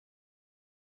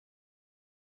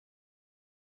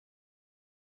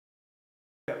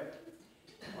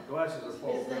Glasses are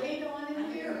full. Is the heat on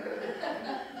in here?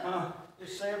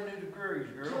 It's 70 degrees,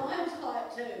 girl. Joanne's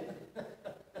hot too.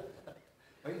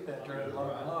 Ain't that right?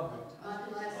 Love it.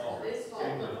 Unless this fall.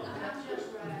 I'm just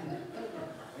right.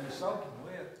 It's soaking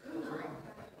wet.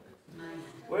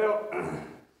 Well,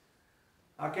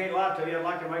 I can't lie to you. I'd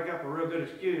like to make up a real good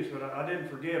excuse, but I didn't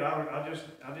forget. I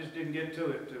just didn't get to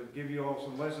it to give you all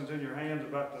some lessons in your hands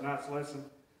about tonight's lesson.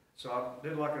 So I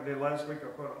did like I did last week. I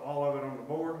put all of it on the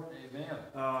board. Amen.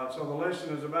 So the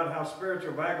lesson is about how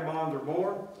spiritual vagabonds are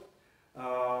born.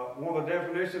 One of the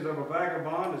definitions of a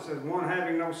vagabond, it says one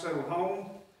having no settled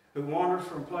home, who wanders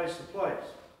from place to place.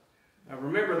 Now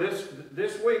remember,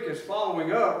 this week is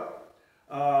following up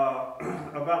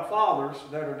about fathers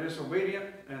that are disobedient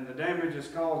and the damage is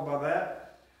caused by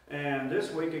that. And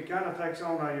this week it kind of takes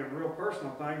on a real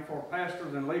personal thing for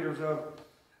pastors and leaders of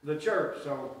the church.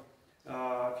 So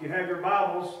if you have your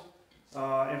Bibles, in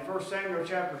 1 Samuel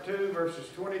chapter 2, verses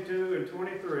 22 and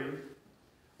 23,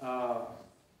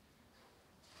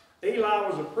 Eli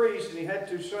was a priest, and he had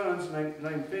two sons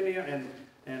named Phineas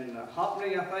and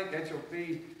Hophni, I think,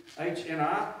 Hophni.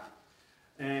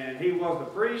 And he was the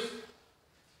priest.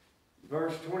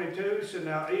 Verse 22 said,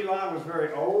 now Eli was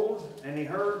very old, and he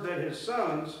heard that his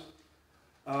sons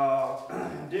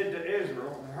did to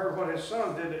Israel, heard what his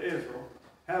sons did to Israel,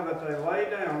 how that they lay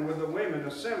down with the women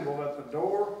assembled at the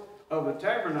door of the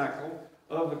tabernacle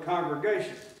of the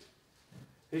congregation.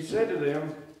 He said to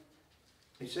them,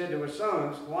 he said to his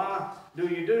sons, why do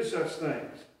you do such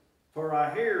things? For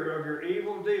I hear of your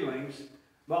evil dealings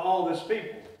by all this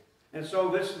people. And so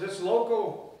this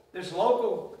local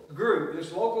group,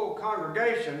 this local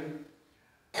congregation,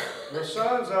 the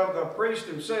sons of the priest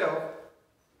himself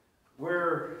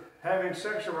were having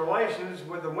sexual relations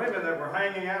with the women that were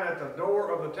hanging out at the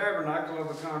door of the tabernacle of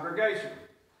the congregation.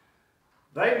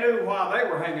 They knew why they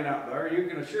were hanging out there. You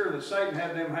can assure that Satan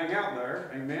had them hang out there.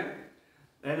 Amen.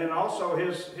 And then also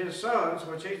his sons,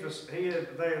 which their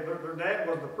dad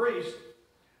was the priest,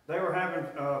 they were having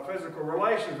physical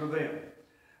relations with them.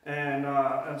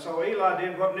 And so Eli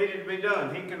did what needed to be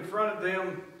done. He confronted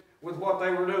them with what they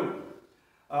were doing.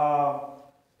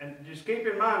 And just keep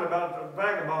in mind about the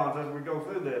vagabonds as we go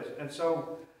through this. And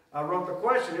so I wrote the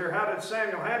question here, how did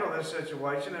Samuel handle this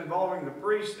situation involving the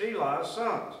priest Eli's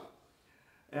sons?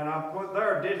 And I put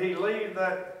there, did he leave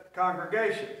that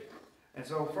congregation? And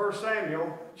so 1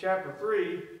 Samuel chapter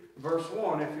 3, verse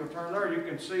 1, if you'll turn there, you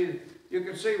can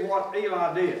see what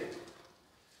Eli did.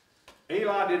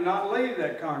 Eli did not leave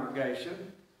that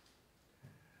congregation.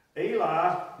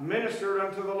 Eli ministered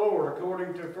unto the Lord,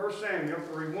 according to 1 Samuel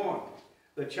 3:1.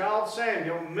 The child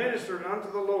Samuel ministered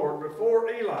unto the Lord before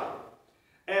Eli.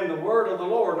 And the word of the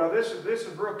Lord, now this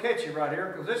is real catchy right here,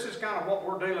 because this is kind of what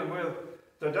we're dealing with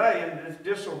today, and it's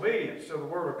disobedience to the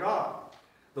word of God.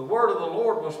 The word of the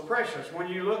Lord was precious. When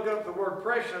you look up the word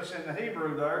precious in the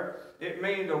Hebrew there, it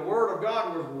means the word of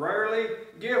God was rarely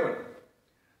given.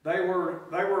 I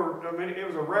mean, it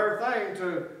was a rare thing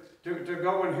to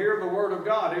go and hear the word of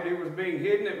God. It was being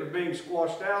hidden, it was being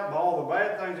squashed out by all the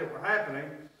bad things that were happening.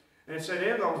 And it said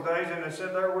in those days, and it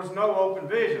said there was no open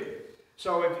vision.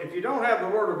 So if you don't have the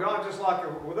word of God, just like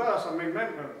with us, I mean,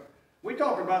 we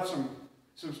talked about some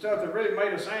stuff that really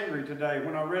made us angry today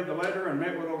when I read the letter and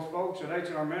met with those folks at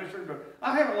H&R Ministry, but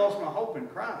I haven't lost my hope in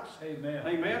Christ. Amen.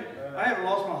 Amen. I haven't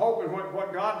lost my hope in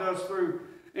what God does through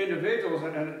individuals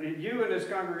and you in this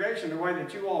congregation, the way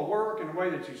that you all work and the way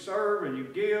that you serve and you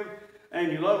give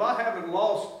and you love. I haven't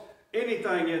lost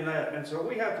anything in that. And so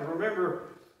we have to remember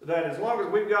that as long as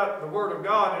we've got the Word of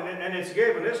God and it's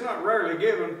given, it's not rarely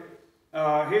given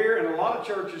here in a lot of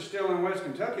churches still in West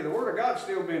Kentucky. The Word of God's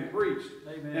still being preached.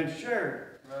 Amen. And shared.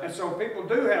 Right. And so people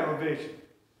do have a vision.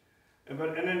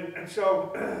 And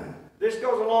so this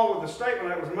goes along with the statement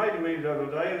that was made to me the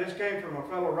other day, and this came from a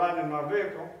fellow riding in my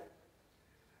vehicle.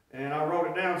 And I wrote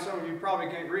it down. Some of you probably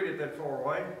can't read it that far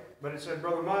away. But it said,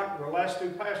 Brother Mike, the last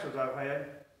two pastors I've had,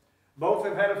 both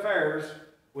have had affairs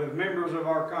with members of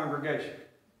our congregation.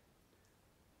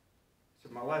 So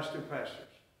my last two pastors.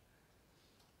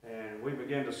 And we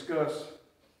began to discuss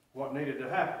what needed to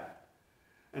happen.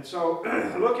 And so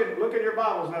look at your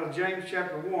Bibles now to James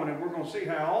chapter 1, and we're going to see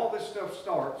how all this stuff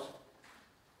starts.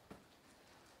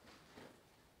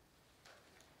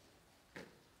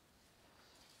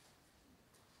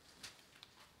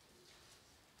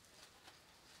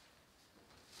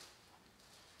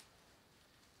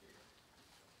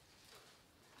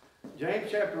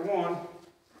 James chapter 1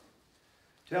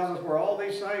 tells us where all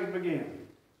these things begin.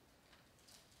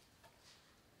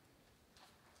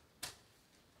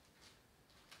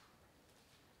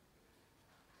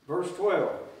 Verse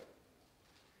 12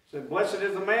 said, Blessed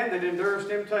is the man that endures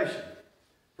temptation,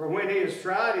 For when he is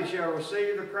tried, he shall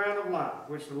receive the crown of life,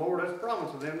 which the Lord has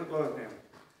promised to them that love him.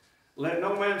 Let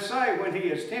no man say, when he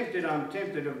is tempted, I'm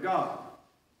tempted of God.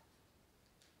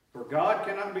 For God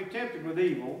cannot be tempted with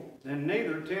evil, and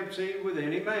neither tempts he with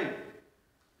any man.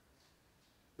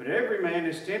 But every man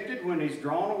is tempted when he's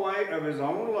drawn away of his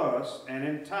own lust and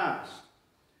enticed.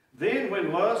 Then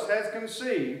when lust has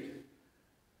conceived,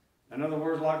 in other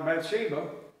words, like Bathsheba,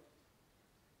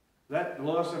 that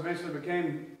lust eventually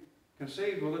became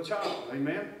conceived with a child.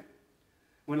 Amen?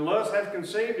 When lust hath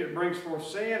conceived, it brings forth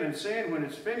sin, and sin, when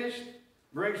it's finished,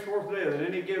 brings forth death. And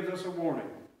then he gives us a warning.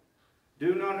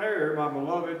 Do not err, my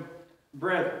beloved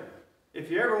brethren.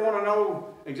 If you ever want to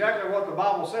know exactly what the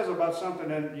Bible says about something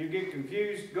and you get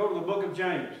confused, go to the book of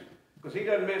James, because he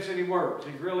doesn't mince any words.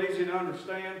 He's real easy to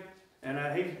understand, and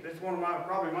it's one of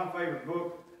probably my favorite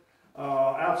book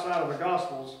outside of the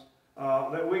Gospels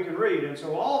that we can read. And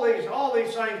so all these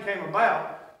things came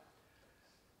about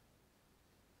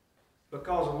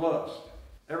because of lust.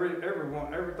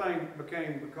 Everything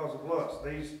became because of lust.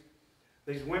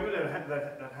 These women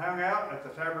that hung out at the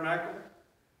tabernacle,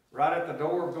 right at the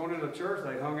door of going into the church,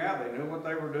 they hung out. They knew what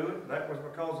they were doing. That was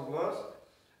because of lust.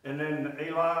 And then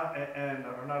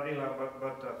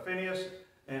Phineas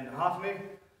and Hophni,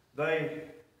 they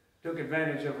took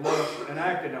advantage of lust and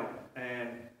acted on it. And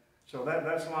so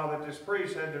that's why that this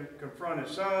priest had to confront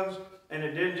his sons, and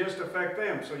it didn't just affect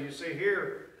them. So you see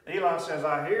here, Eli says,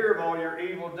 I hear of all your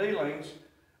evil dealings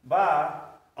by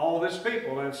all this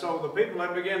people. And so the people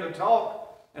had began to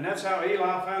talk, and that's how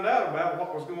Eli found out about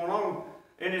what was going on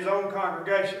in his own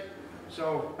congregation.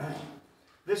 So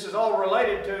this is all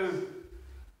related to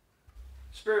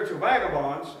spiritual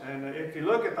vagabonds. And if you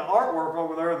look at the artwork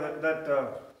over there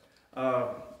that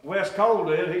Wes Cole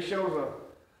did, he shows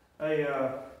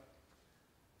a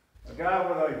guy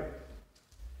with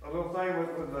a little thing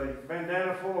with a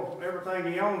bandana full of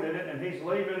everything he owned in it, and he's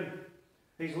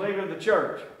leaving the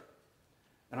church.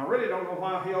 And I really don't know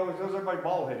why he always does everybody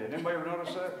bald-headed. Anybody ever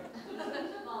notice that?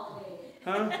 Bald-headed.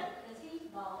 Huh? Because he's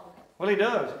bald. Well, he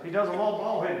does. He does them all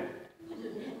bald-headed.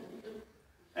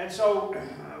 And so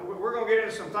we're going to get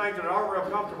into some things that aren't real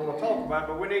comfortable to talk about,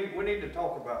 but we need to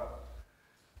talk about.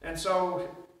 And so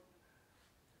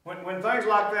when things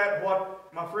like that, what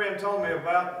my friend told me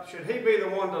about, should he be the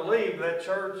one to leave that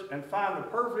church and find the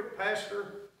perfect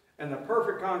pastor and the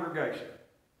perfect congregation?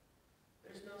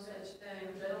 There's no such thing.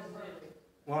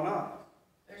 Why not?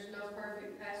 There's no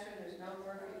perfect pastor and there's no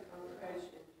perfect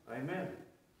congregation. Amen.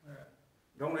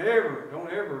 Don't ever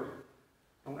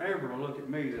look at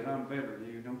me that I'm better than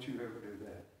you. Don't you ever do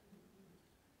that.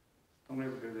 Don't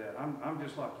ever do that. I'm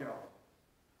just like y'all.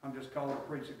 I'm just called to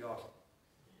preach the gospel.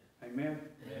 Amen?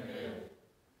 Amen.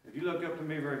 If you look up to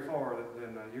me very far,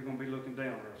 then you're going to be looking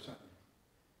down or something.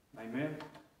 Amen?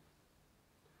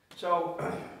 So,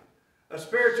 a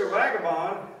spiritual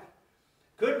vagabond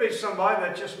could be somebody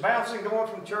that's just bouncing, going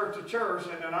from church to church,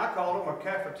 and I call them a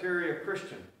cafeteria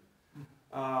Christian.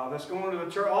 That's going to the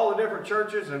church, all the different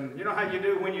churches, and you know how you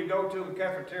do when you go to the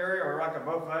cafeteria or like a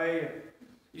buffet, and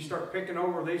you start picking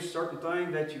over these certain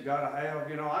things that you got to have.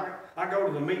 You know, I go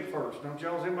to the meat first. Don't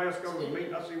y'all? Anybody else go to the meat?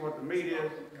 And I see what the meat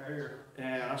is,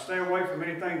 and I stay away from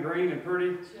anything green and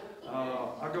pretty.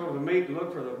 I go to the meat and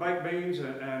look for the baked beans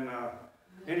and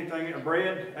anything,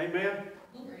 bread. Amen.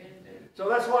 So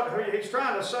that's what he's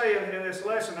trying to say in this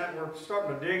lesson that we're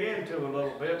starting to dig into a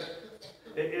little bit,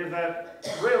 is that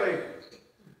really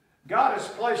God has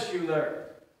placed you there.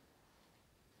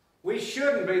 We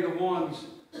shouldn't be the ones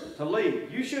to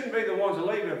leave. You shouldn't be the ones to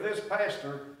leave if this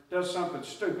pastor does something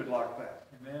stupid like that.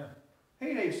 Amen.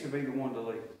 He needs to be the one to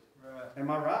leave. Right. Am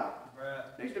I right? Right.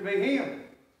 It needs to be him.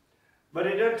 But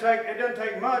it doesn't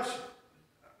take much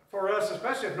for us,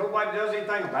 especially if nobody does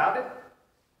anything about it.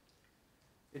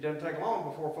 It doesn't take long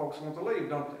before folks want to leave,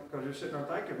 don't they? Because you're sitting there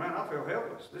thinking, man, I feel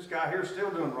helpless. This guy here's still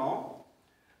doing wrong.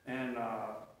 And,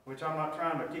 which I'm not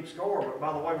trying to keep score, but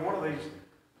by the way, one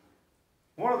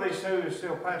of these two is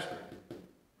still pastoring.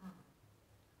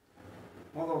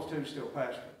 One of those two is still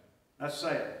pastoring. That's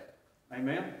sad.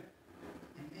 Amen?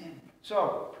 Amen.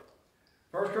 So,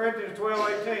 1 Corinthians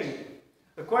 12:18.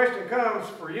 The question comes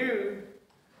for you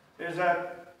is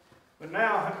that, but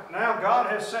now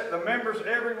God has set the members,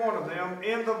 every one of them,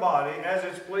 in the body as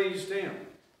it's pleased Him.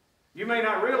 You may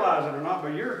not realize it or not,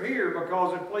 but you're here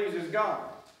because it pleases God.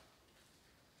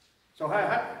 So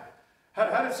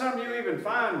how did some of you even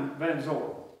find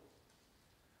Vanzora?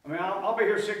 I mean, I'll be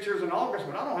here 6 years in August,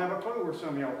 but I don't have a clue where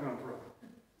some of y'all come from.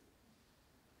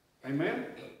 Amen?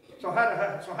 So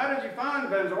how did you find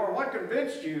Vanzora? What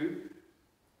convinced you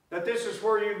that this is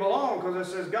where you belong? Because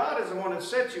it says God is the one that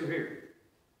set you here.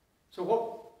 So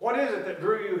what is it that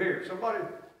drew you here? Somebody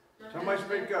Somebody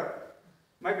speak up.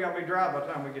 Maybe I'll be dry by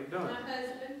the time we get My done.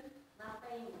 husband, My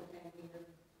family came here.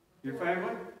 Your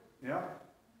family? Yeah.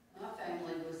 My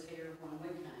family was here when we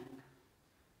came.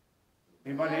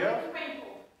 Anybody else?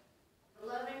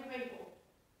 Loving people.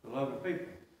 The loving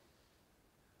people.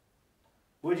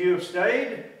 Would you have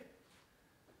stayed?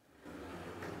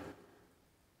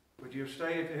 Would you have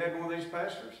stayed if you had one of these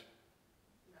pastors?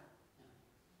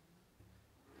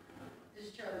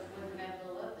 This church wouldn't have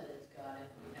the love that it's got if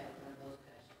we had one of those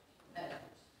pastors.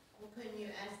 Well, couldn't you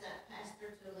ask that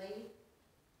pastor to leave?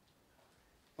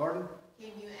 Pardon?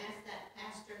 Can you ask that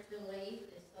pastor to leave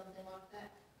if something like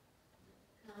that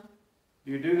comes?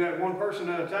 Do you do that one person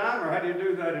at a time, or how do you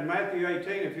do that in Matthew 18?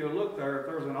 If you'll look there, if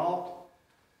there's an alt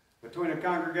between a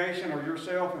congregation or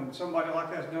yourself and somebody like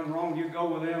that's done wrong, you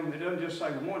go with them. It doesn't just say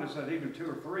one, it says even two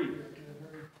or three.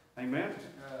 Amen?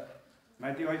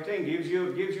 Matthew 18 gives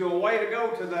you a way to go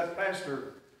to that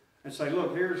pastor and say,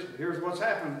 look, here's what's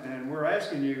happened, and we're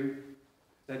asking you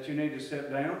that you need to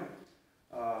sit down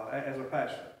as a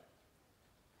pastor.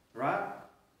 Right?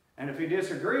 And if he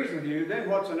disagrees with you, then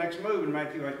what's the next move in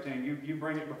Matthew 18? You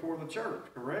bring it before the church,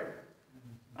 correct?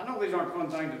 I know these aren't fun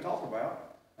things to talk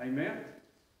about. Amen?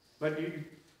 But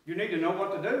you need to know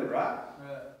what to do, right?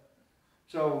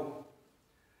 So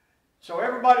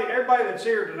everybody that's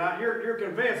here tonight, you're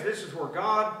convinced this is where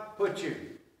God put you.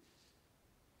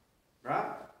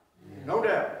 Right? Yeah. No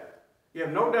doubt. You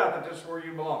have no doubt that this is where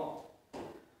you belong.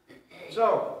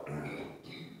 So,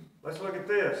 let's look at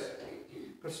this.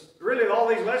 Because really all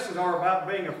these lessons are about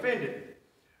being offended.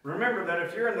 Remember that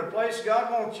if you're in the place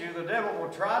God wants you, the devil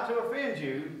will try to offend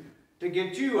you to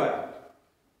get you out.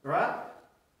 Right?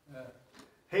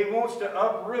 He wants to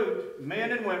uproot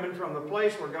men and women from the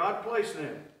place where God placed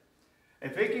them.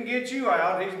 If he can get you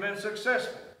out, he's been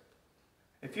successful.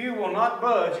 If you will not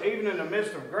budge, even in the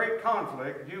midst of great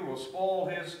conflict, you will spoil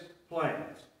his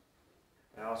plans.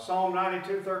 Now, Psalm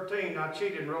 92:13, I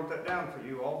cheated and wrote that down for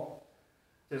you all.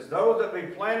 It says, those that be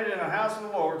planted in the house of the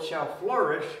Lord shall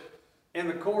flourish in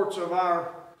the courts of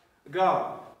our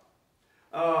God.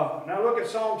 Now look at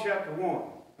Psalm chapter 1.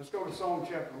 Let's go to Psalm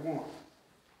chapter 1.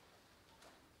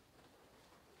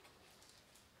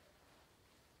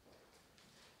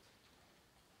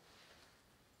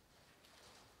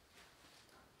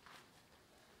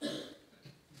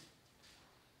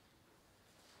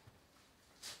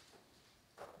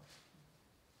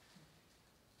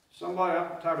 Somebody,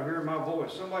 I'm tired of hearing my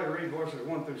voice. Somebody read verses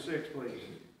 1 through 6, please.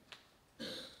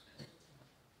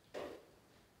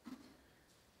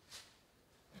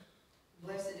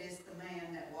 Blessed is the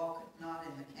man that walketh not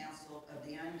in the counsel of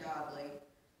the ungodly,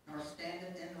 nor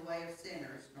standeth in the way of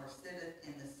sinners, nor sitteth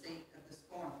in the seat of the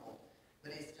scornful.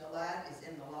 But his delight is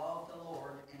in the law of the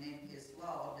Lord, and in his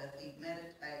law doth he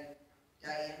meditate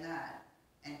day and night.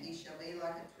 And he shall be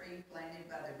like a tree planted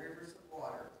by the rivers of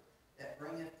water, that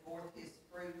bringeth forth his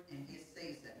fruit in his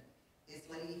season. His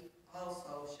leaf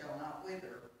also shall not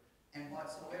wither, and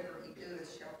whatsoever he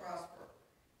doeth shall prosper.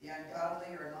 The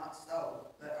ungodly are not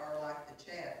so, but are like the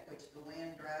chaff which the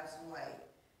wind drives away.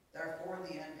 Therefore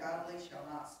the ungodly shall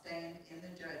not stand in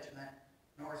the judgment,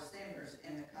 nor sinners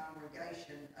in the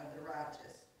congregation of the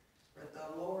righteous. For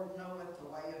the Lord knoweth the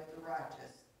way of the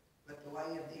righteous, but the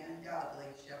way of the ungodly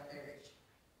shall perish.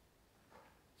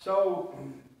 So,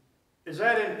 is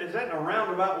that in a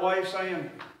roundabout way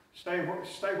saying, stay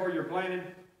where you're planted?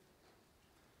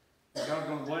 God's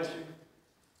going to bless you?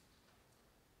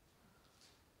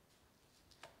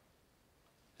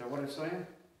 Is that what it's saying?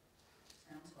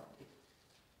 Sounds like it.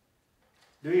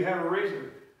 Do you have a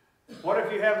reason? What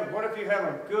if you have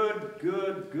a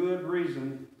good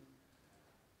reason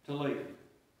to leave?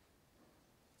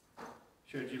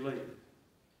 Should you leave?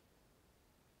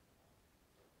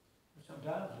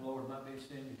 Sometimes the Lord might be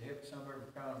sending you to help some other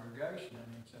congregation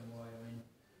in some way. I mean,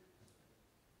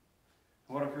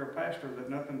 what if you're a pastor that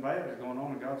nothing bad is going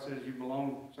on and God says you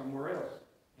belong somewhere else?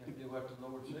 you have to do what the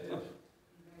Lord says.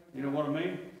 You know what I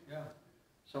mean? Yeah.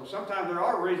 So sometimes there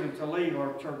are reasons to leave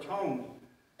our church home,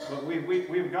 but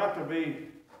we've got to be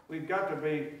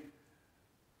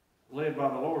led by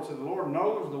the Lord. So the Lord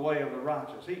knows the way of the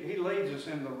righteous. He leads us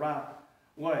in the right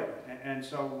way. And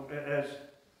so as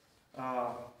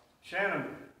Shannon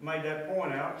made that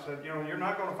point out, said, you're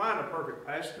not going to find a perfect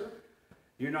pastor.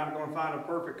 You're not going to find a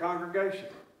perfect congregation.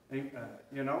 When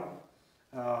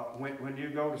you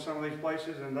go to some of these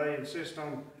places and they insist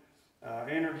on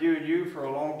interviewing you for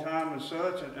a long time and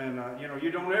such, and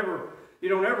you don't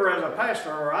ever as a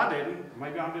pastor, or I didn't,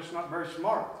 maybe I'm just not very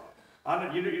smart.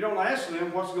 You don't ask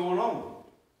them what's going on.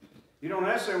 You don't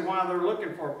ask them why they're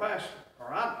looking for a pastor,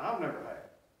 or I've never had.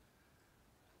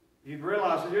 You'd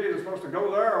realize that you're either supposed to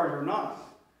go there or you're not.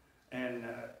 and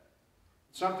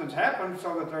something's happened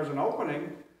so that there's an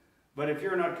opening. But if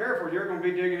you're not careful, you're going to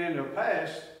be digging into a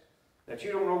past that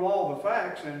you don't know all the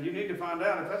facts, and you need to find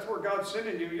out if that's where God's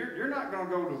sending you. You're not going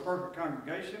to go to a perfect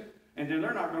congregation, and then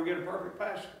they're not going to get a perfect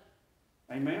pastor.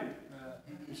 Amen?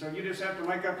 And so you just have to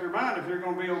make up your mind if you're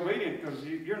going to be obedient, because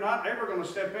you're not ever going to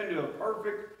step into a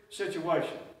perfect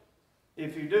situation.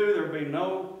 If you do, there'll be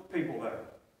no people there.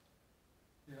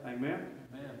 Yeah. Amen?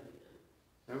 Amen.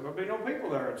 There'll be no people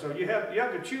there. And so you have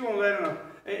to chew on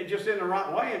that just in the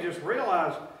right way, and just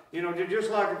realize, just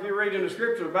like if you read in the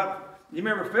scripture about, you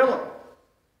remember Philip?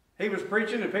 He was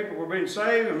preaching and people were being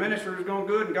saved and ministry was going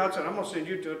good, and God said, I'm going to send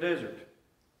you to a desert.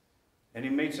 And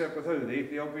he meets up with who? The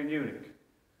Ethiopian eunuch.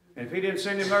 And if he didn't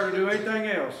send him there to do anything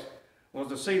else, was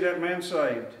to see that man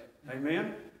saved.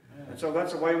 Amen? And so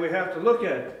that's the way we have to look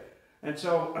at it. And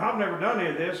so I've never done any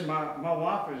of this. My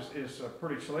wife is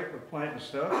pretty slick with planting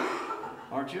stuff.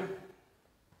 Aren't you?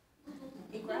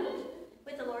 With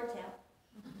the Lord's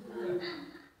help.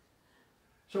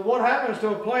 So what happens to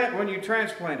a plant when you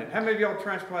transplant it? How many of y'all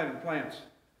transplanted plants?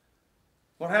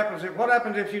 What happens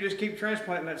if you just keep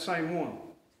transplanting that same one?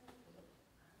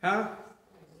 Huh?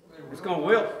 It's going to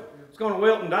wilt. It's going to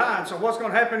wilt and die. And so what's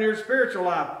going to happen in your spiritual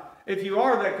life? If you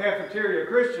are that cafeteria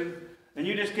Christian and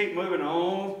you just keep moving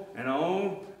on and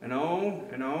on and on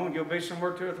and on, you'll be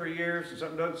somewhere 2 or 3 years and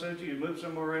something doesn't suit you, you move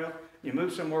somewhere else, you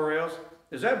move somewhere else.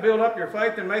 Does that build up your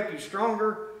faith and make you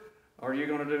stronger? Or are you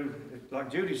going to do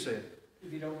like Judy said?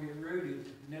 If you don't get rooted,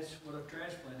 and that's what a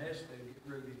transplant has to do, get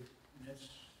rooted. And that's,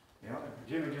 Yeah,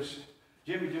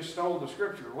 Jimmy just stole the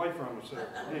scripture away from us there,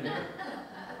 didn't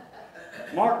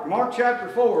he? Mark chapter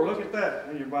 4, look at that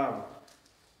in your Bible.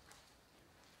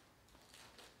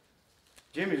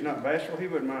 Jimmy's not bashful, he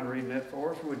wouldn't mind reading that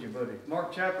for us, would you, buddy?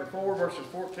 Mark chapter 4, verses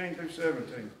 14 through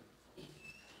 17.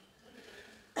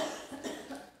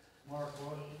 Mark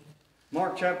what?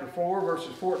 Mark chapter 4,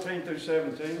 verses 14 through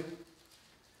 17.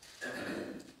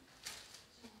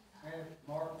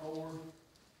 Mark 4.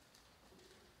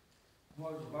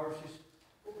 What was the verses?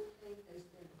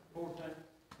 14.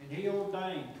 And he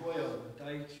ordained 12 that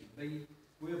they should be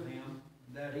with him,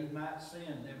 that he might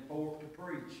send them forth to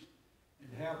preach,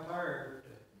 and have power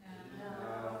to...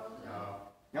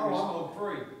 No, I'm on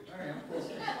free.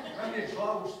 I'm getting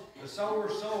close. The sower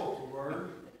soweth the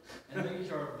word, and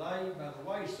these are they by the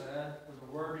wayside where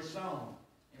the word is sown.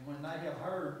 And when they have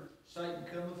heard, Satan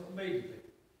cometh immediately,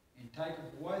 and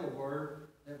taketh away the word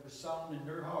that was sown in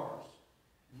their hearts.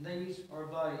 And these are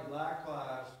they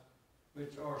likewise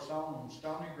which are sown on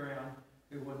stony ground,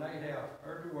 who when they have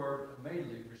heard the word,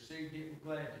 immediately received it with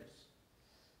gladness,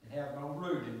 and have no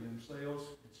root in themselves,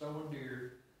 and so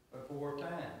endured but for a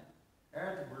time.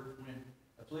 Afterward, when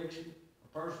affliction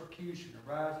or persecution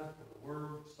ariseth for the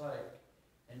word's sake,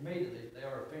 immediately they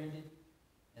are offended.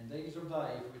 And these are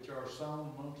they which are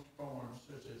sown amongst thorns,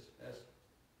 such as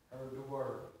heard the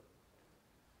word.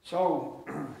 So,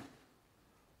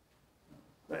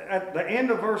 at the end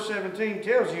of verse 17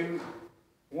 tells you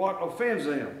what offends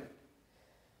them.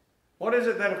 What is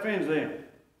it that offends them?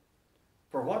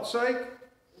 For what sake?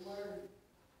 The word.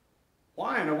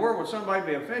 Why in the world would somebody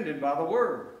be offended by the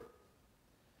word?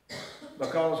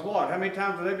 Because what? How many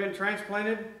times have they been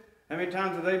transplanted? How many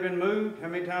times have they been moved? How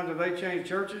many times have they changed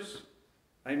churches?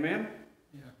 Amen?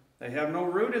 Yeah. They have no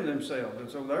root in themselves, and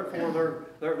so therefore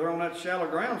they're on that shallow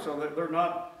ground, so that they're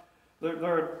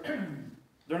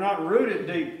not rooted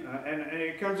deep. And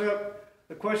it comes up.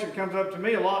 The question comes up to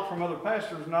me a lot from other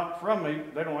pastors, not from me.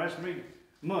 They don't ask me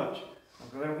much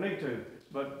because they don't need to.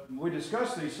 But we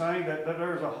discuss these things that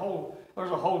there's a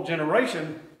whole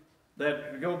generation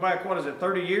that go back. What is it?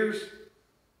 30 years.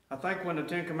 I think when the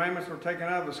 10 Commandments were taken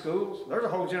out of the schools, there's a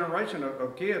whole generation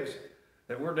of kids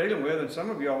that we're dealing with, and some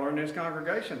of y'all are in this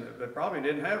congregation that probably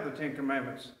didn't have the 10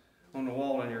 Commandments on the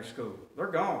wall in your school. They're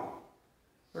gone.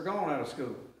 They're gone out of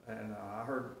school. And I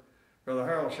heard Brother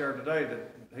Harold share today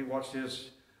that he watched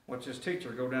his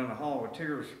teacher go down the hall with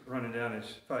tears running down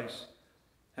his face,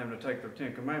 having to take their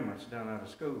 10 Commandments down out of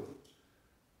school.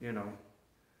 You know,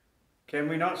 can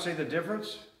we not see the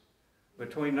difference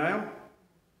between now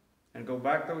and go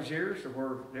back those years to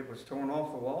where it was torn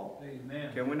off the wall?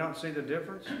 Amen. Can we not see the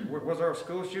difference? Was there a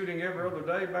school shooting every other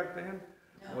day back then?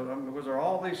 No. Was there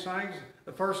all these things?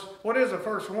 What is the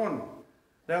first one?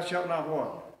 Thou shalt not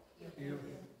what? Yeah.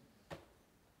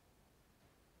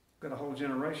 Got a whole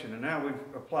generation, and now we've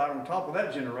applied on top of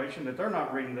that generation that they're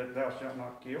not reading that thou shalt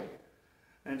not kill.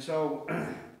 And so,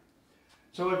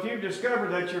 so if you've discovered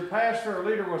that your pastor or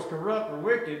leader was corrupt or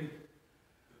wicked,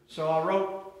 so I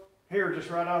wrote here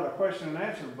just right out of the question and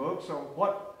answer book. So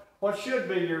what should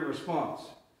be your response?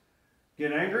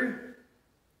 Get angry?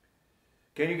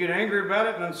 Can you get angry about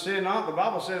it and sin not? The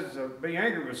Bible says to be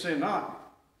angry but sin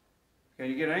not. Can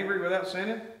you get angry without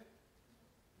sinning?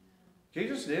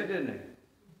 Jesus did, didn't he?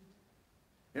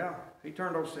 Yeah, he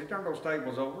turned those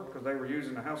tables over because they were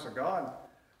using the house of God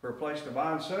for a place to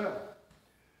buy and sell.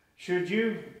 Should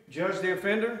you judge the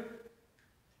offender?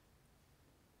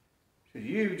 Should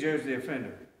you judge the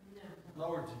offender? No.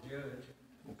 Lord's a judge.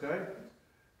 Okay.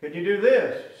 Can you do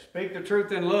this? Speak the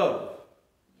truth in love.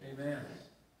 Amen.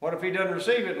 What if he doesn't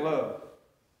receive it in love?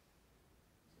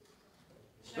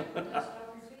 Shake the dust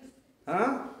off your feet.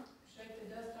 Huh? Shake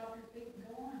the dust off your feet and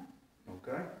go on.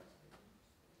 Okay.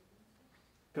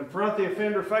 Confront the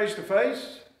offender face to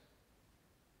face.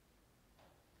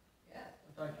 Yeah.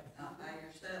 Thank Not by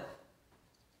yourself.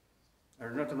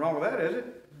 There's nothing wrong with that, is it?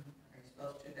 Are you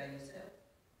supposed to by yourself?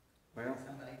 Well,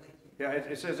 Somebody with you. yeah,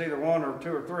 it says either one or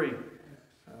two or three.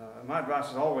 My advice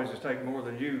is always to take more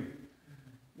than you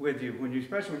with you,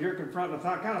 especially when you're confronting the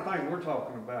kind of thing we're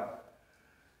talking about.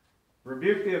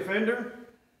 Rebuke the offender.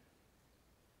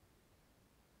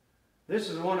 This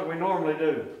is the one that we normally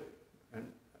do. And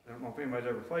I don't know if anybody's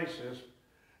ever faced this.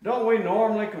 Don't we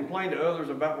normally complain to others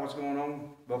about what's going on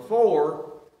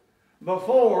before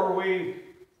we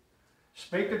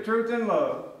speak the truth in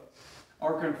love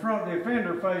or confront the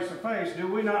offender face to face?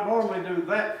 Do we not normally do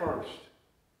that first?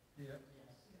 you. Yeah.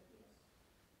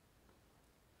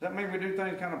 Does that mean we do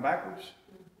things kind of backwards?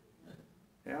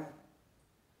 Yeah.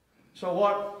 So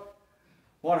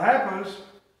what happens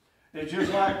is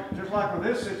just like with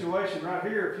this situation right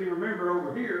here, if you remember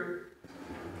over here,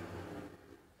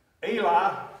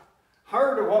 Eli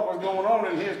heard of what was going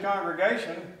on in his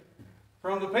congregation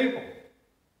from the people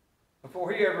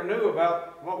before he ever knew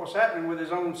about what was happening with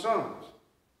his own sons.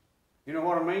 You know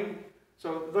what I mean?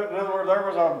 So in other words,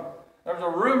 there was a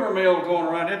rumor mill going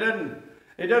around.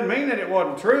 It doesn't mean that it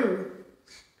wasn't true,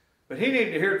 but he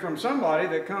needed to hear it from somebody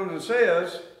that comes and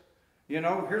says, you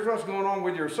know, here's what's going on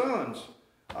with your sons.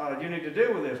 You need to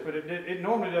deal with this. But it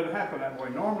normally doesn't happen that way.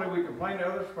 Normally we complain to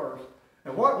others first.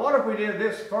 And what if we did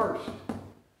this first?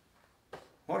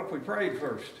 What if we prayed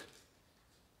first?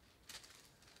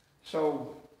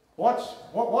 So what's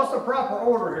the proper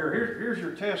order here? Here's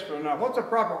your test for tonight. What's the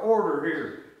proper order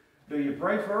here? Do you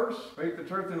pray first? Speak the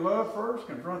truth in love first?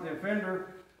 Confront the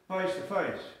offender face to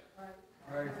face?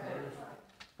 Pray first.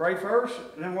 Pray first,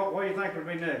 and then what do you think would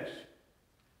be next?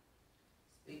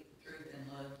 Speak the truth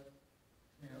in love.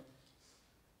 Yep.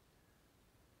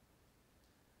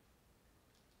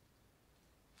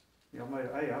 Y'all made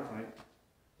it A, I think.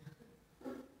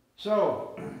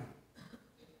 So,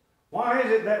 why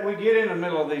is it that we get in the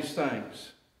middle of these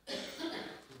things?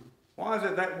 Why is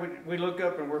it that we look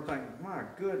up and we're thinking, my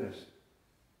goodness,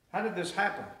 how did this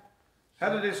happen?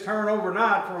 How did this turn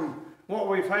overnight from what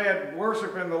we've had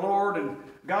worshiping the Lord and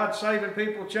God saving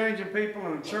people, changing people,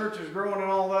 and the church is growing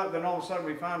and all that, then all of a sudden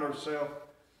we find ourselves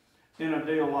in a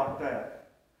deal like that.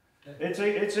 It's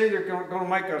either going to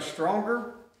make us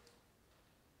stronger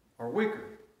or weaker.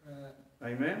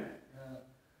 Amen?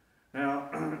 Now,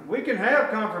 we can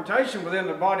have confrontation within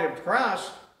the body of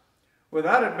Christ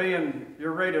without it being,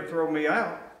 you're ready to throw me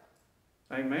out.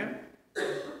 Amen?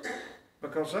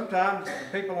 Because sometimes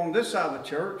the people on this side of the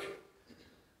church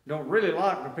don't really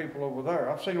like the people over there.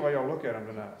 I've seen the way y'all look at them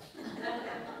tonight.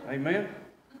 Amen?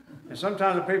 And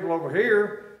sometimes the people over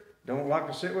here don't like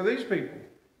to sit with these people.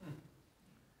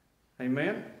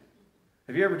 Amen?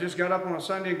 Have you ever just got up on a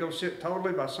Sunday and go sit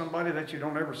totally by somebody that you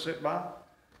don't ever sit by?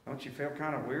 Don't you feel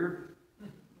kind of weird?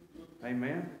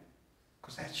 Amen?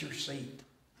 Because that's your seat.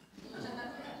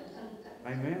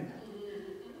 Amen?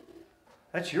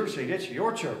 That's your seat. It's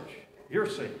your church. Your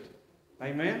seat.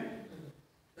 Amen?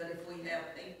 But if we have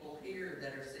people here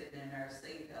that are sitting in our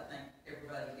seat, I think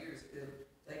everybody here is good.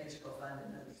 They just go find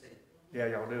another seat. Yeah,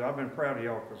 y'all do. I've been proud of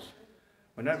y'all because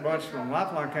when that bunch from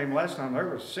Lifeline came last time, there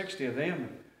was 60 of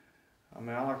them. I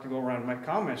mean, I like to go around and make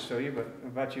comments to you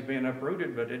about you being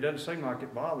uprooted, but it doesn't seem like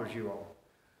it bothers you all.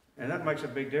 And that makes a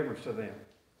big difference to them.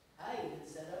 I even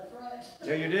sat up front.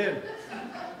 Yeah, you did.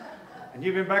 And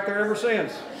you've been back there ever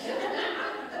since.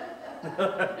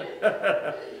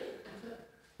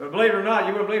 But believe it or not,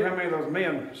 you wouldn't believe how many of those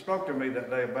men spoke to me that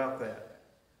day about that.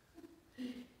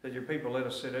 Said your people let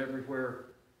us sit everywhere.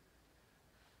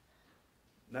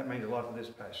 That means a lot to this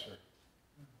pastor.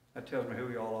 That tells me who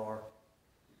y'all are.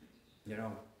 You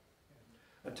know,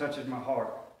 that touches my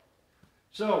heart.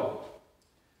 So,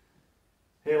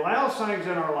 He allows things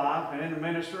in our life and in the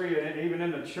ministry and even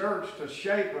in the church to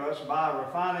shape us by a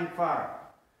refining fire.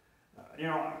 You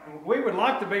know, we would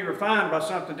like to be refined by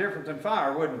something different than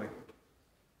fire, wouldn't we?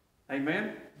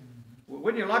 Amen?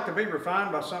 Wouldn't you like to be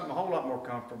refined by something a whole lot more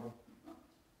comfortable?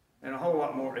 and a whole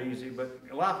lot more easy, but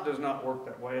life does not work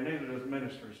that way, and neither does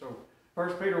ministry. So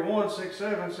 1 Peter 1, 6,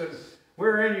 7 says,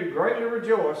 wherein you greatly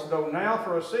rejoice, though now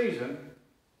for a season.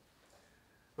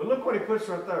 But look what he puts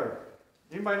right there.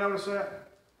 Anybody notice that?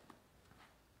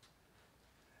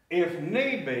 If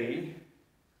need be,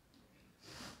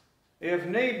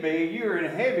 you are in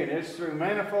heaviness through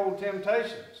manifold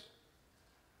temptations.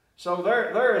 So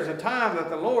there is a time that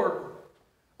the Lord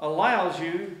allows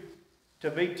you to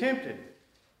be tempted.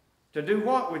 To do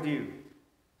what with you?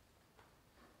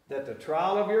 That the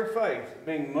trial of your faith,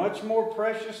 being much more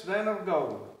precious than of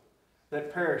gold,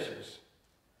 that perishes,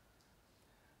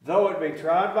 though it be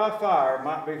tried by fire,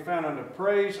 might be found unto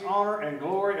praise, honor, and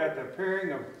glory at the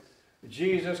appearing of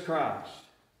Jesus Christ.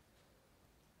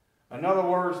 In other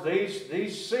words,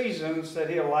 these seasons that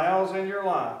he allows in your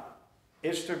life,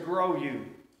 it's to grow you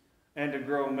and to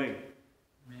grow me.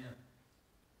 Amen.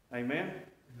 Amen?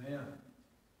 Amen.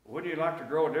 Would you like to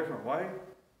grow a different way?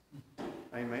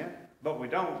 Amen. But we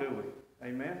don't, do we?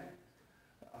 Amen.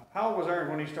 How old was Aaron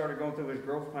when he started going through his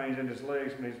growth pains in his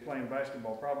legs when he was playing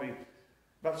basketball? Probably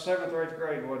about 7th or 8th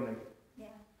grade, wasn't he?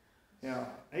 Yeah.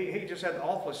 Yeah. He just had the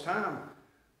awfulest time.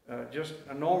 Just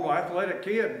a normal athletic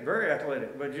kid, very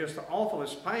athletic, but just the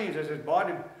awfulest pains as his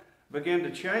body began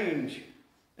to change,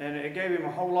 and it gave him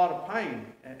a whole lot of pain,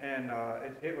 and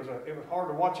it was hard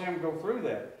to watch him go through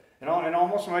that, and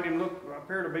almost made him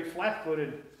appear to be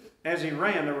flat-footed as he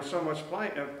ran. There was so much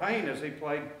pain as he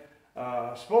played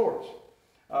sports,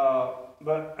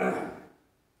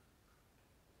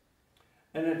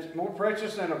 and it's more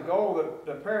precious than of gold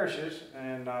that perishes,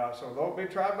 and so though it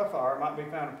be tried by fire, it might be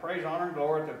found in praise, honor, and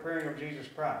glory at the appearing of Jesus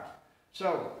Christ.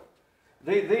 So,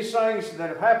 these things that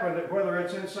have happened, whether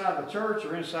it's inside the church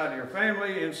or inside of your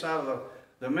family, inside of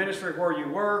the ministry where you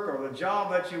work or the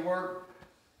job that you work,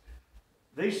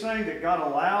 these things that God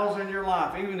allows in your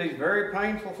life, even these very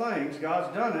painful things,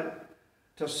 God's done it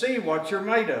to see what you're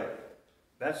made of.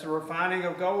 That's the refining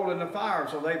of gold in the fire.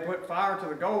 So they put fire to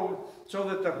the gold so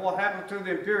that what happened to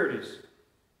the impurities?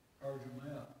 Purge them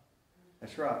out.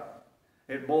 That's right.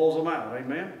 It boils them out.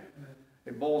 Amen?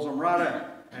 It boils them right out.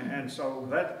 And so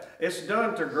it's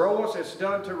done to grow us. It's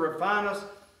done to refine us.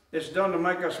 It's done to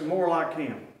make us more like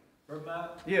Him. Brother Mike,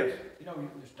 Yes. you know,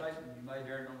 the statement you made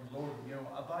there on the Lord, you know,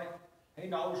 I think He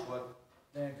knows what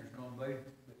the answer's going to be,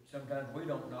 but sometimes we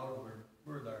don't know that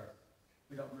we're there.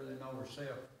 We don't really know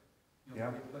ourselves. You know, Yeah.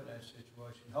 we get put in that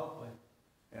situation. Hopefully,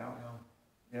 Yeah. you know,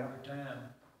 Yeah. every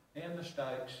time and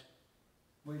mistakes,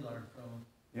 we learn from them.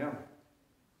 Yeah.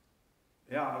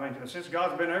 Yeah, I mean, since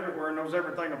God's been everywhere and knows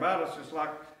everything about us, just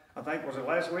like, I think, was it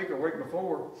last week or week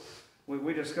before,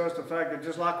 we discussed the fact that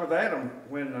just like with Adam,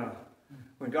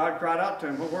 when God cried out to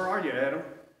him, well, where are you, Adam?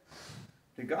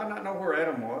 Did God not know where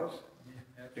Adam was?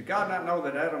 Yeah, Did God not know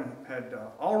that Adam had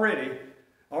already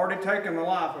taken the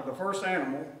life of the first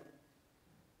animal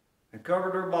and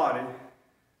covered her body?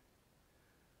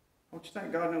 Don't you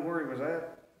think God knew where he was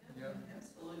at? yeah.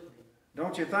 Absolutely.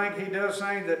 Don't you think he does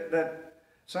things that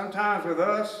sometimes with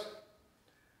us,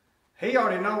 he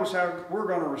already knows how we're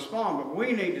going to respond, but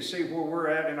we need to see where we're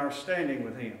at in our standing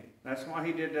with him. That's why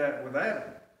he did that with Adam.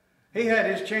 He had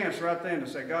his chance right then to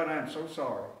say, God, I am so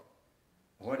sorry.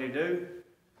 What did he do?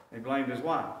 He blamed his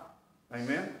wife.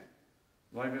 Amen?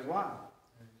 Blamed his wife.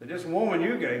 So this woman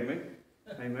you gave me,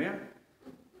 amen?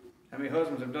 How many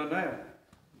husbands have done that?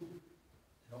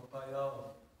 Don't pay off.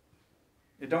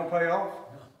 It don't pay off?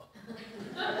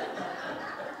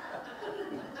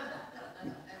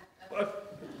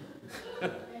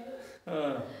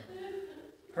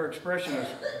 Her expression is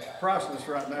priceless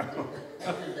right now.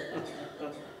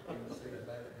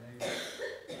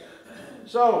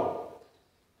 So,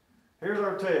 here's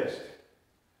our test.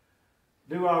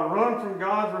 Do I run from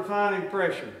God's refining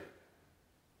pressure?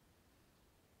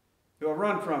 Do I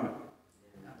run from it?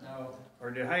 No.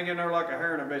 Or do you hang in there like a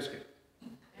hair in a biscuit?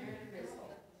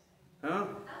 Huh?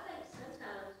 I think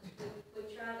sometimes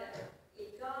we try to,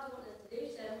 if God's wanting us to do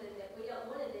something that we don't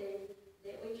want to do,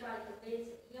 that we try to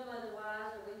convince Him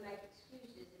otherwise, or we make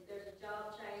excuses. If there's a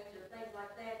job change or things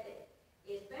like that that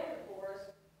is better for us,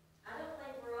 I don't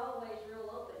think we're always real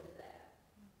open to that.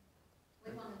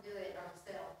 We want to do it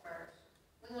ourselves first.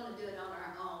 We want to do it on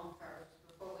our own first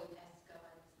before we ask God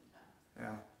sometimes.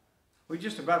 Yeah. We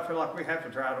just about feel like we have to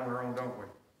try it on our own, don't we?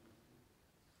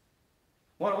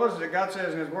 What was it that God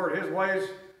says in His Word? His ways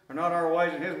are not our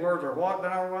ways, and His words are what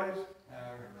than our ways?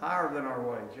 Higher than our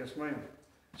ways. Yes, ma'am.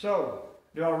 So,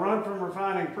 do I run from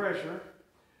refining pressure?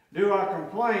 Do I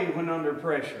complain when under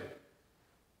pressure?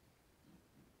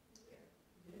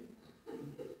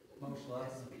 Most likely.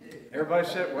 Everybody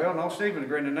said, well, no, Stephen's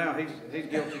grinning now. He's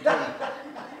guilty too.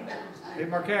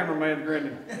 Even our cameraman's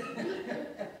grinning.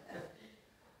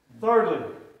 Thirdly,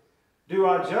 do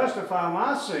I justify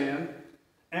my sin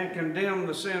and condemn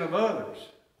the sin of others?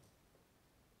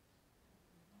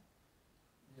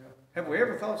 Yeah. Have we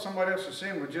ever thought somebody else's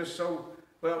sin was just so...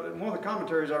 Well, one of the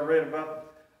commentaries I read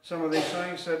about some of these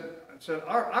things said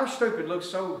our stupid looks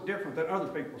so different than other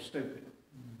people's stupid,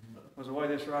 was the way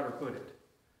this writer put it.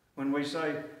 When we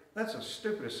say, that's the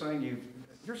stupidest thing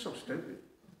you're so stupid.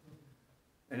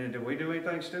 And then do we do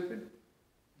anything stupid?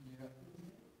 Yeah.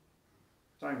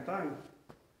 Same thing.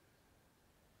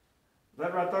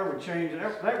 That right there would change,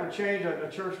 that would change a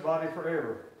church body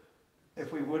forever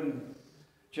if we wouldn't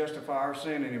justify our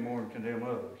sin anymore and condemn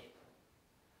others.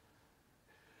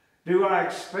 Do I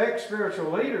expect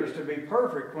spiritual leaders to be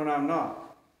perfect when I'm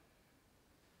not?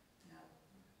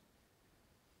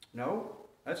 No,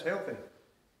 that's healthy.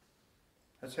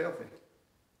 That's healthy.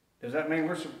 Does that mean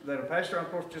that a pastor I'm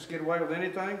supposed to just get away with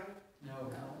anything? No.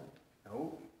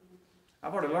 No.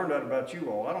 I've already learned that about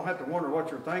you all. I don't have to wonder what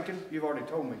you're thinking. You've already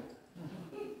told me.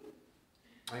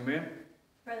 Amen?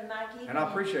 Brother Mikey. And I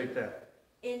appreciate that.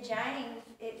 In James,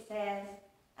 it says,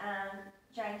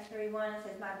 James 3:1, it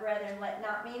says, my brethren, let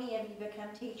not many of you become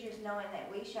teachers, knowing that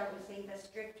we shall receive a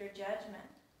stricter judgment.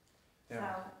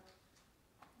 Yeah.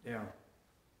 Yeah.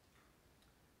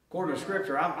 According to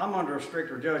Scripture, I'm under a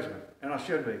stricter judgment, and I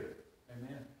should be.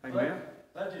 Amen. Amen?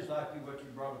 That's just like what you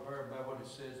brought up there about what it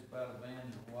says about a man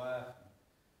and a wife,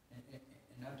 and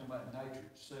I'm talking about nature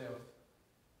itself.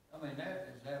 I mean, that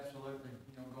is absolutely,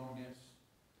 going against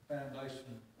the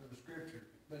foundation of the Scripture.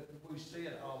 But we see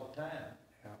it all the time.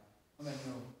 Yeah. I mean,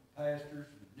 pastors,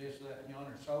 this, that, and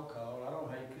yonder, so-called, I don't know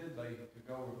how you could be to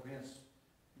go against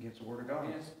Against the Word of God.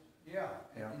 Yeah.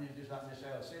 Yeah. And it's just like Miss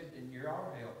Al said, and you're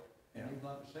our help. And Yeah. even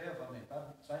like myself, I mean, if I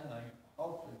say anything,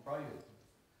 hopefully pray it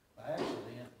by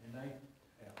accident, and they,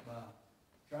 by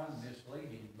trying to mislead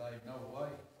anybody, no way.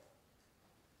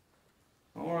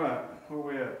 All right, where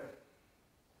we at?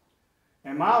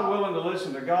 Am I willing to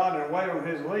listen to God and wait on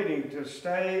His leading to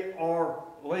stay or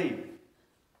leave?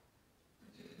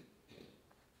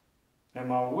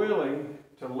 Am I willing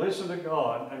to listen to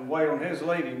God and wait on His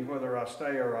leading whether I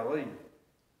stay or I leave?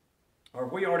 Or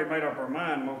have we already made up our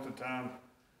mind most of the time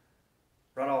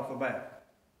right off the bat?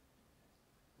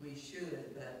 We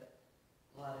should, but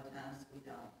a lot of times we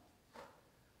don't.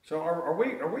 So are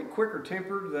we quicker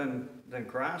tempered than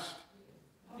Christ?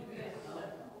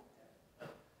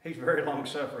 He's very long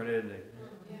suffering, isn't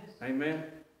he? Amen?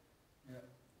 Yeah.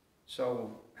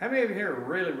 So how many of you here are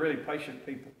really, really patient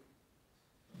people?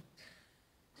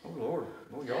 Oh Lord,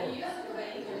 oh y'all.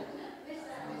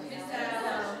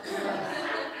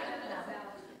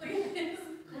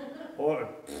 Boy,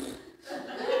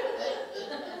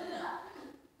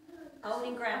 Old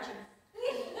and grouchy.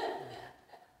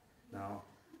 no.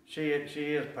 She is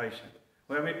patient.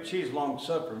 Well, I mean, she's long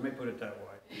suffering, let me put it that way.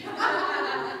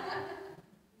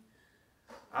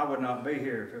 I would not be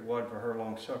here if it wasn't for her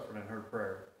long suffering and her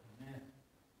prayer. Amen.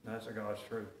 That's a God's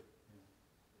truth.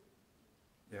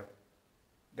 Yep.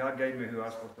 God gave me who I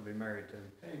was supposed to be married to.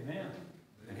 Amen.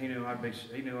 And he knew I'd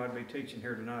be teaching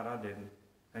here tonight. I didn't.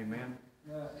 Amen.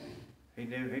 Right. He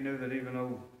knew that even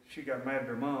though she got mad at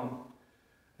her mom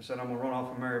and said, I'm going to run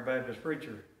off and marry a Baptist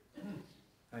preacher.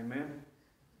 Amen.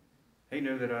 He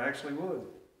knew that I actually would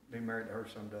be married to her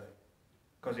someday.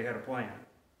 Because he had a plan.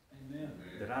 Amen.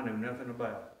 That I knew nothing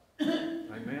about.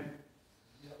 Amen.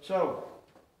 So,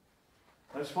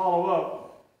 let's follow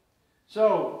up.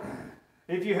 So,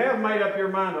 if you have made up your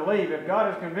mind to leave, if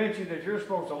God has convinced you that you're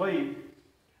supposed to leave,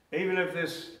 even if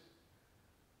this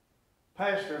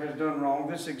pastor has done wrong,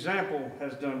 this example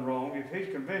has done wrong, if he's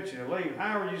convinced you to leave,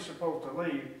 how are you supposed to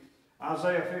leave?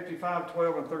 Isaiah 55,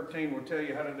 12 and 13 will tell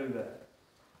you how to do that.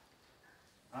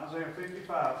 Isaiah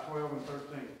 55, 12 and 13.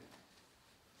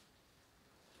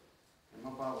 And my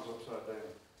Bible's upside down.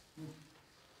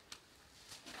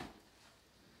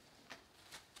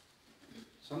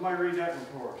 Somebody read that one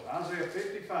for us. Isaiah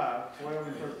 55, 12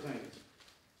 and 13.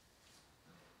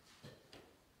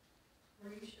 For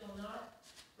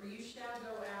you shall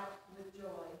go out with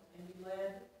joy and be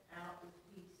led out with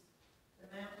peace. The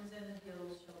mountains and the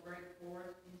hills shall break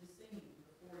forth into singing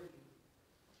before you,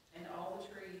 and all the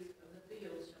trees of the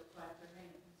field shall clap their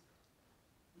hands.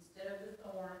 Instead of the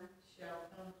thorn shall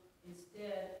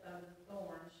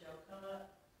come up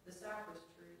the cypress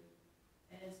tree,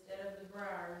 and instead of the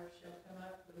briar shall come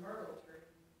up the myrtle tree.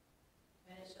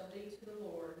 And it shall be to the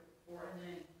Lord for a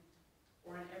name,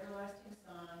 for an everlasting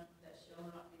sign that shall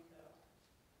not be cut off.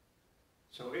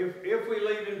 So if we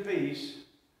leave in peace,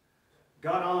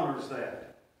 God honors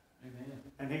that. Amen.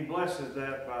 And he blesses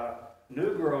that by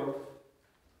new growth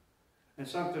and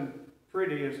something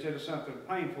pretty instead of something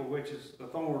painful, which is the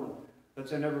thorn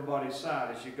that's in everybody's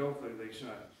side as you go through these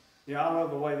things. Yeah, I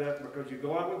love the way that, because you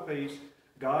go out with peace,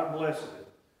 God blesses it.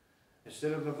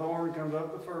 Instead of the thorn comes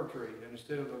up the fir tree, and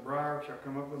instead of the briar shall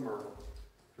come up the myrtle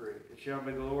tree. It shall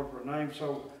be the Lord for a name.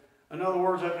 So, in other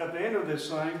words, at the end of this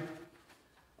thing,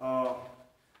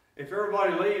 if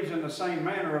everybody leaves in the same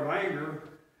manner of anger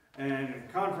and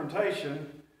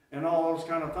confrontation and all those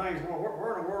kind of things, well,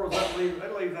 where in the world does that leave? They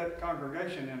leave that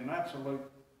congregation in an absolute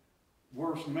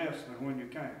worse mess than when you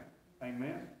came.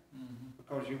 Amen? Mm-hmm.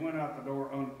 Because you went out the door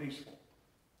unpeaceful.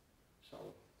 So,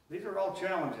 these are all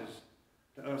challenges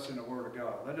to us in the Word of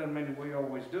God. That doesn't mean that we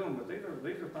always do them, but these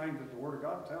are things that the Word of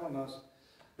God is telling us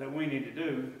that we need to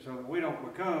do so that we don't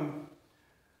become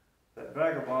that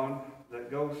vagabond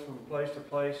that goes from place to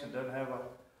place and doesn't have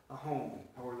a home,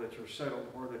 or that you're settled,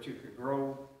 or that you can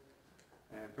grow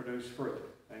and produce fruit.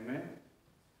 Amen?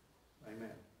 Amen.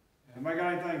 Anybody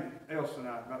got anything else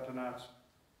tonight about tonight's?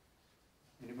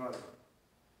 Anybody?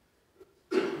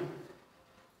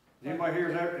 Anybody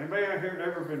here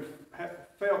ever been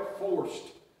felt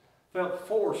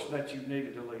forced that you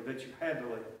needed to leave, that you had to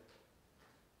leave?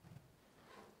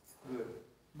 Good.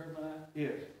 Remember that?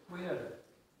 Yes. We had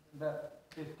about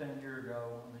 15 years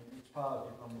ago, I mean, it's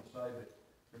positive, I'm gonna say, but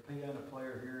the piano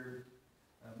player here,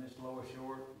 Miss Lois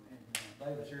Short, and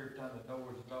they was here every time the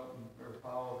doors was open, or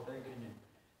Paul, Deacon, and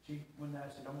one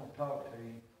night said, I'm gonna talk to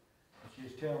you. And she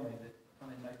was telling me that,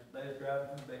 I mean, they was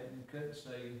driving from Benton, couldn't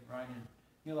see, raining,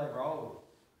 they were old.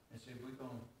 And said, we're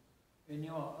gonna, and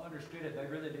I understood it, they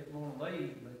really didn't wanna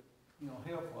leave, but,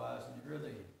 health-wise, and it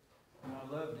really, I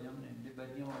loved them,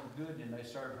 but, it was good, and they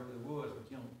served who they was,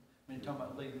 but, when you're talking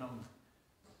about leaving on,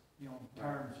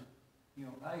 terms,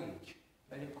 age,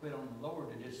 they didn't quit on the Lord,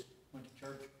 they just went to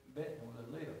church in Benton where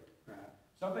they lived. Right.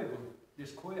 Some people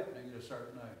just quit when they get a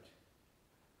certain age.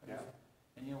 Yeah.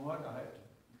 And you know what, I have to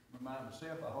remind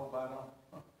myself, I hope I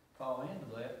don't fall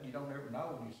into that. You don't ever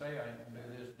know when you say I ain't gonna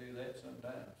do this, do that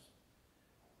sometimes.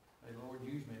 Say, Lord,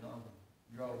 use me long,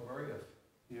 draw a breath.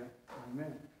 Yeah,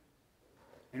 amen.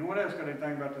 Anyone else got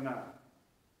anything about tonight?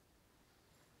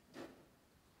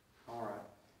 All right.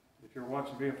 If you're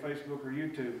watching via Facebook or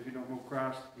YouTube, if you don't know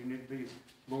Christ, you need to be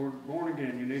born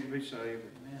again. You need to be saved.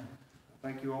 Amen.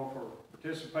 Thank you all for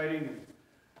participating.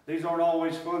 These aren't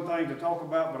always fun things to talk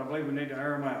about, but I believe we need to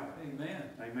air them out. Amen.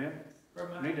 Amen.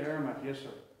 We need to air them out. Yes,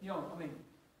 sir.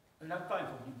 And I'm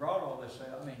thankful you brought all this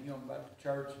out. About the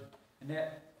church and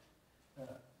that.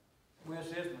 Will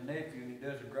says my nephew, and he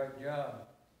does a great job.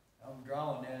 I'm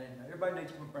drawing that, and everybody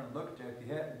needs to come up there and look at that if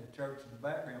you happen to church in the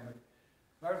background. But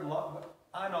there's a lot. But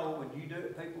I know when you do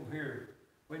it, people here,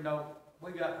 we know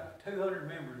we got 200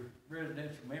 members,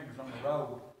 residential members on the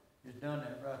road. Has done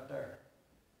that right there.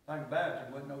 Think about it,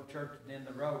 there wasn't no church at the end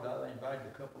of the road. I invited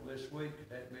a couple this week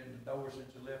that had been in the door since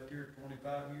I left here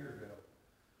 25 years ago.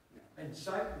 And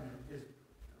Satan is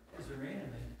their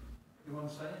enemy. You know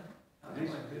what I'm saying? I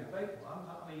mean, like good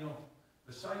people.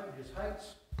 But Satan just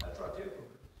hates. That's what I tell people.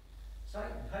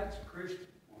 Satan hates a Christian.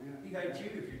 He hates you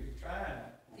if you're trying,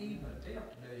 even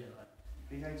attempt to do anything.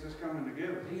 He hates us coming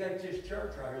together. He hates this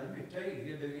church right here. Let me tell you,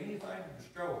 he'll do anything to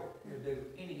destroy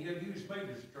it. He'll use me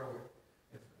to destroy it.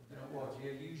 If they don't watch,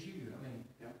 he'll use you.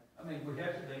 We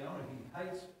have to be honest. He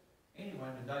hates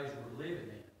anyone in the days we're living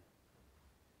in.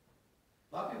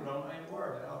 A lot of people ain't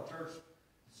worried about church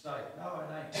sake. No,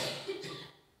 it ain't.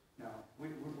 No,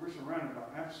 we're surrounded by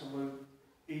absolute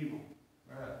evil.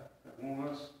 Right. That want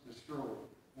us destroyed,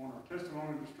 want our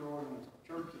testimony destroyed, wants our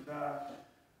church to die,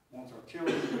 wants our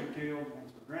children to be killed,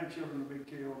 wants our grandchildren to be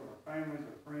killed, our families,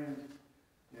 our friends.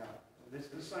 Yeah, this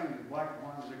thing is black and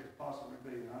white as it could possibly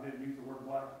be. And I didn't use the word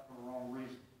black for the wrong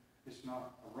reason. It's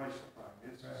not a racial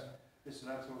thing. It's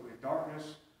absolutely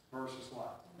darkness versus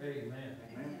light. Amen.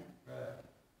 Amen. Right.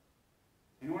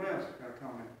 Anyone else got a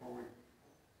comment before we?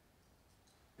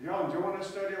 Are y'all enjoying this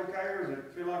study okay, or does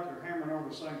it feel like they're hammering over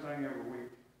the same thing every week?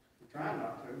 We're trying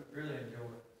not to. Really enjoy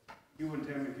it. You wouldn't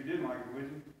tell me if you didn't like it, would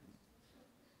you?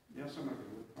 Yes, some of you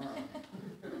would. All right.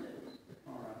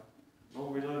 All right.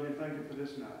 Lord, we love you. Thank you for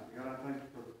this night. God, I thank you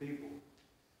for the people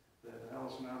that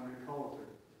Alice and I have been called to.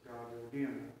 God,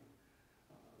 again,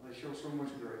 they show so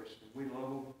much grace. And we love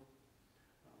them.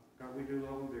 God, we do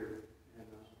love them dearly. And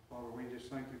Father, we just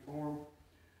thank you for them.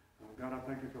 God, I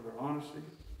thank you for their honesty.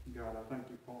 God, I thank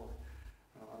you for,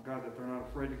 God, that they're not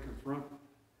afraid to confront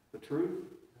the truth.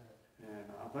 And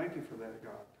I thank you for that,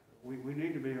 God. We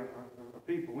need to be a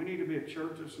people. We need to be a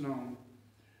church that's known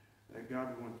that,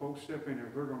 God, when folks step in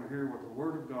here, they're going to hear what the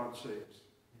Word of God says.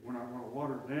 We're not going to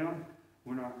water it down.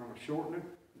 We're not going to shorten it.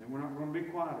 And we're not going to be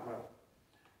quiet about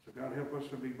it. So, God, help us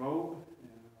to be bold.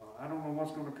 And I don't know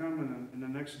what's going to come in the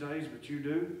next days, but you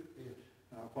do. Yes.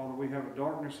 Father, we have a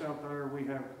darkness out there. We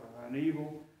have an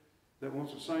evil that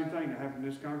wants the same thing to happen in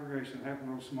this congregation, to happen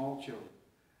to those small children.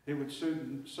 It would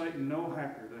suit Satan no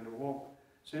happier than to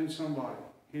send somebody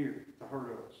here to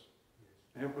hurt us.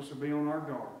 To help us to be on our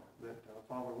guard. That,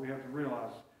 Father, we have to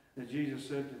realize that Jesus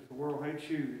said that if the world hates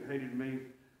you, it hated me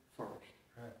first.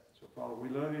 Right. So, Father, we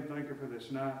love you and thank you for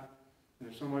this night.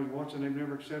 And if somebody's watching, they've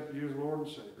never accepted you as Lord and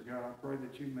Savior, God, I pray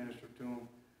that you minister to them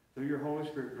through your Holy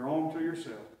Spirit. Draw them to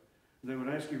yourself. They would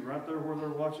ask you right there where they're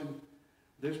watching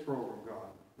this program, God,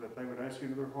 that they would ask you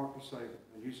into their heart to save them.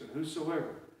 And you said,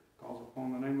 whosoever calls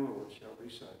upon the name of the Lord shall be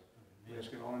saved. We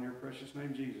ask it all in your precious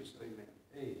name, Jesus. Amen.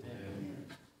 Amen.